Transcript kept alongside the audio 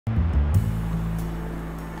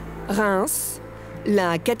Reims,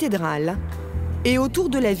 la cathédrale et autour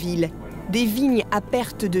de la ville, des vignes à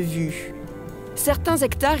perte de vue. Certains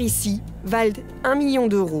hectares ici valent 1 million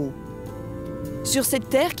d'euros. Sur cette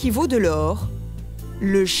terre qui vaut de l'or,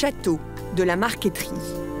 le château de la marqueterie.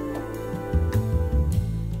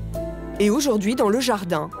 Et aujourd'hui, dans le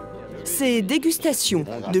jardin, c'est dégustation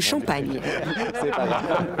de champagne. C'est pas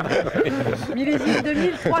grave. Millésime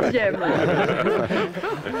 2000, 3e.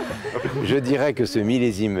 Je dirais que ce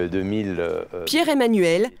millésime 2000...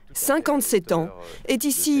 Pierre-Emmanuel, 57 ans, est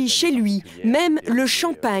ici chez lui. Même le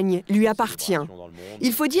champagne lui appartient.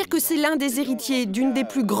 Il faut dire que c'est l'un des héritiers d'une des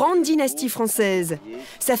plus grandes dynasties françaises.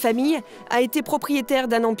 Sa famille a été propriétaire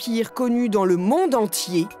d'un empire connu dans le monde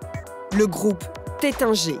entier, le groupe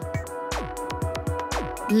Taittinger.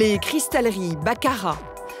 Les cristalleries Baccarat,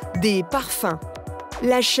 des parfums,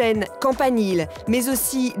 la chaîne Campanile, mais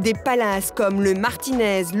aussi des palaces comme le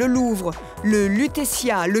Martinez, le Louvre, le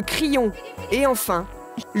Lutetia, le Crillon et enfin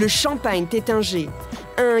le champagne Taittinger.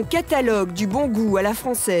 Un catalogue du bon goût à la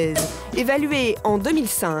française, évalué en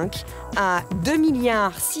 2005 à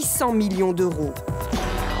 2,6 milliards d'euros.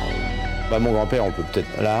 Mon grand-père, on peut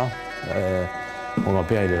peut-être là. Mon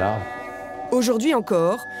grand-père, il est là. Aujourd'hui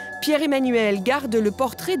encore, Pierre-Emmanuel garde le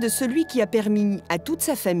portrait de celui qui a permis à toute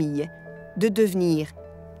sa famille de devenir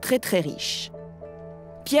très très riche.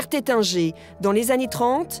 Pierre Taittinger, dans les années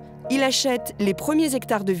 30, il achète les premiers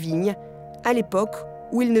hectares de vignes, à l'époque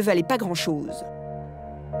où ils ne valaient pas grand-chose.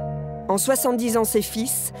 En 70 ans, ses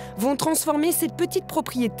fils vont transformer cette petite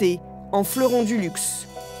propriété en fleuron du luxe.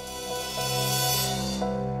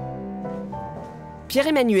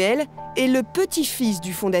 Pierre-Emmanuel est le petit-fils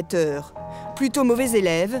du fondateur. Plutôt mauvais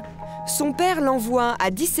élève, son père l'envoie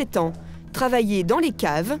à 17 ans travailler dans les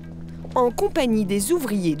caves en compagnie des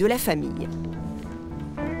ouvriers de la famille.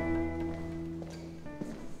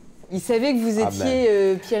 Il savait que vous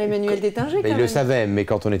étiez Pierre-Emmanuel Taittinger quand même. Il le savait, mais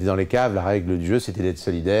quand on était dans les caves, la règle du jeu, c'était d'être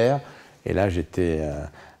solidaire. Et là, j'étais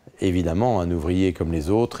évidemment un ouvrier comme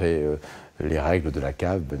les autres et les règles de la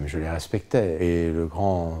cave, je les respectais. Et le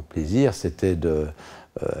grand plaisir, c'était de...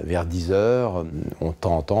 vers 10 h, de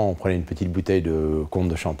temps en temps, on prenait une petite bouteille de comte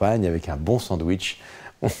de champagne avec un bon sandwich.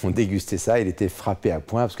 On dégustait ça, il était frappé à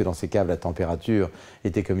point parce que dans ces caves, la température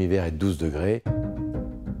était comme hiver et 12 degrés.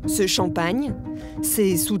 Ce champagne,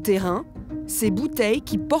 ces souterrains, ces bouteilles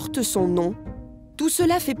qui portent son nom, tout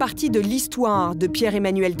cela fait partie de l'histoire de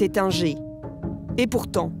Pierre-Emmanuel Taittinger. Et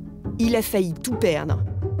pourtant, il a failli tout perdre.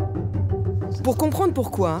 Pour comprendre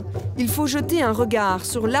pourquoi, il faut jeter un regard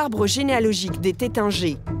sur l'arbre généalogique des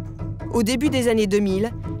Taittinger. Au début des années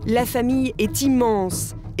 2000, la famille est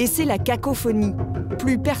immense et c'est la cacophonie.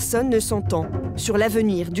 Plus personne ne s'entend sur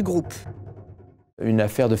l'avenir du groupe. Une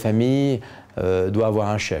affaire de famille doit avoir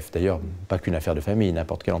un chef. D'ailleurs, pas qu'une affaire de famille,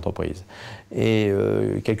 n'importe quelle entreprise. Et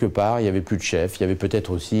quelque part, il n'y avait plus de chef. Il y avait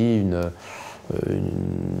peut-être aussi une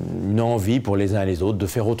envie pour les uns et les autres de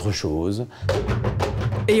faire autre chose.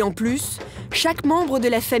 Et en plus, chaque membre de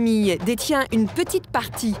la famille détient une petite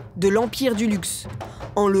partie de l'empire du luxe.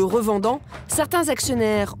 En le revendant, certains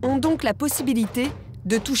actionnaires ont donc la possibilité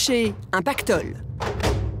de toucher un pactole.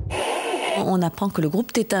 On apprend que le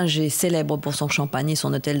groupe Taittinger, célèbre pour son champagne et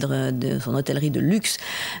son hôtellerie de luxe,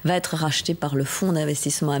 va être racheté par le fonds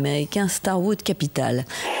d'investissement américain Starwood Capital.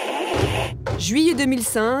 Juillet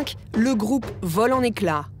 2005, le groupe vole en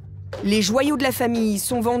éclats. Les joyaux de la famille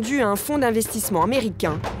sont vendus à un fonds d'investissement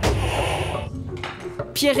américain.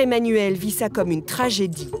 Pierre-Emmanuel vit ça comme une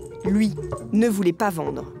tragédie. Lui ne voulait pas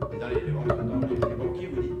vendre.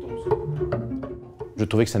 Je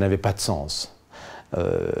trouvais que ça n'avait pas de sens.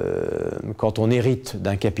 Quand on hérite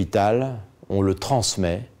d'un capital, on le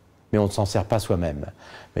transmet, mais on ne s'en sert pas soi-même.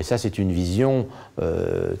 Mais ça, c'est une vision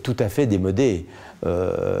tout à fait démodée.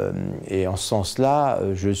 Et en ce sens-là,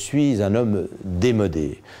 je suis un homme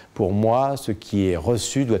démodé. Pour moi, ce qui est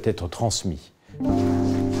reçu doit être transmis.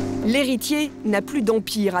 L'héritier n'a plus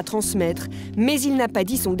d'empire à transmettre, mais il n'a pas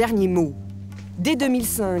dit son dernier mot. Dès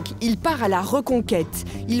 2005, il part à la reconquête.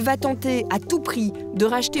 Il va tenter à tout prix de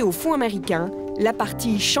racheter au fonds américain la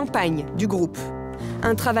partie champagne du groupe.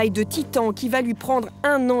 Un travail de titan qui va lui prendre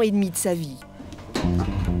 1 an et demi de sa vie.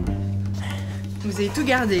 Vous avez tout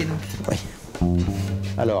gardé, donc. Oui.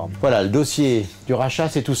 Alors, voilà, le dossier du rachat,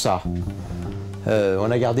 c'est tout ça.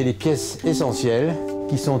 On a gardé les pièces essentielles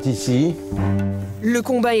qui sont ici. Le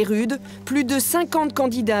combat est rude. Plus de 50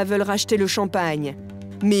 candidats veulent racheter le champagne.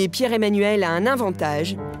 Mais Pierre-Emmanuel a un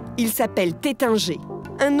avantage. Il s'appelle Taittinger.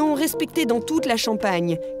 Un nom respecté dans toute la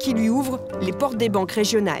Champagne qui lui ouvre les portes des banques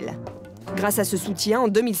régionales. Grâce à ce soutien, en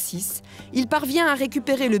 2006, il parvient à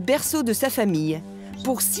récupérer le berceau de sa famille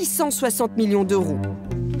pour 660 millions d'euros.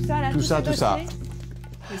 Tout ça.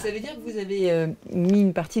 Mais ça veut dire que vous avez mis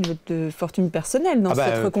une partie de votre fortune personnelle dans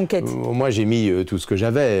cette reconquête. Moi, j'ai mis tout ce que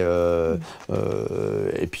j'avais.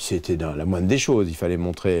 Et puis, c'était dans la moindre des choses. Il fallait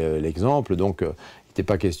montrer l'exemple. Donc, il n'était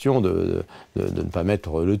pas question de ne pas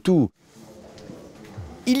mettre le tout.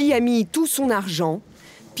 Il y a mis tout son argent.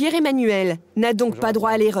 Pierre-Emmanuel n'a donc pas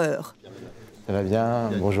droit à l'erreur. Ça va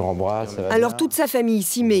bien? Bonjour Ambroise, ça va Alors bien? toute sa famille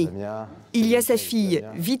s'y met. Il y a sa fille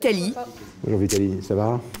Vitalie. Bonjour Vitalie, ça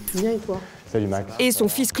va? Bien et toi? Salut Max. Et son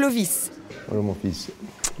fils Clovis. Bonjour mon fils.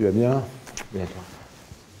 Tu vas bien? Bien toi.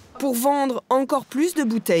 Pour vendre encore plus de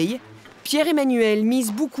bouteilles, Pierre-Emmanuel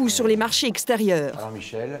mise beaucoup sur les marchés extérieurs. Alors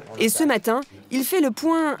Michel, Et ce matin, il fait le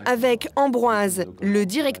point avec Ambroise, le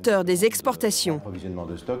directeur des exportations. approvisionnement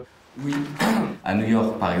de stock. Oui, à New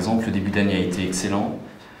York par exemple, le début d'année a été excellent.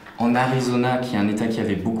 En Arizona, qui est un État qui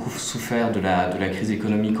avait beaucoup souffert de la crise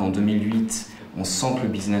économique en 2008, on sent que le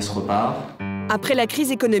business repart. Après la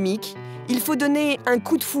crise économique, il faut donner un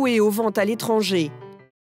coup de fouet aux ventes à l'étranger.